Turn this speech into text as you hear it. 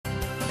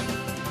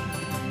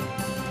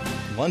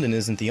London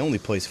isn't the only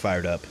place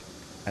fired up.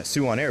 At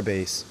Suwon Air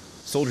Base,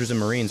 soldiers and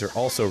Marines are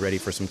also ready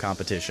for some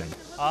competition.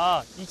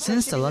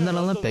 Since the London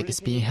Olympic is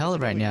being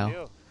held right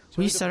now,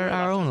 we started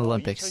our own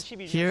Olympics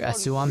here at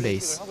Suwon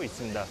Base.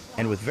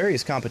 And with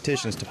various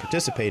competitions to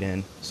participate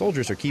in,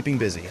 soldiers are keeping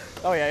busy.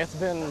 Oh yeah, it's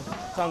been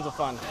tons of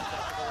fun.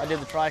 I did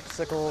the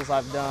tricycles,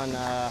 I've done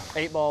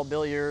 8-ball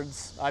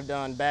billiards, I've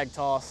done bag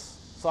toss,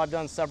 so I've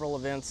done several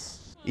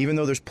events. Even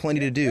though there's plenty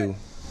to do,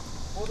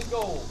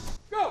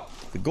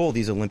 the goal of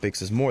these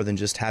Olympics is more than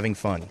just having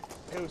fun.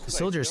 The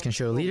soldiers can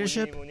show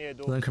leadership,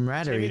 learn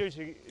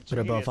camaraderie, but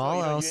above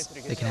all else,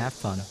 they can have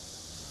fun.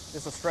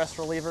 It's a stress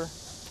reliever.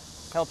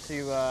 Helps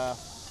you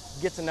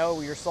get to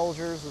know your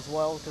soldiers as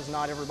well, because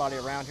not everybody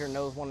around here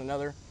knows one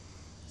another.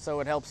 So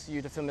it helps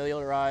you to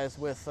familiarize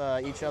with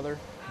each other.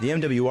 The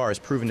MWR has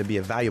proven to be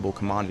a valuable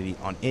commodity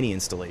on any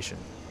installation.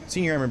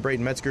 Senior Airman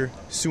Brayton Metzger,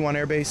 Suwon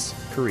Air Base,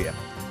 Korea.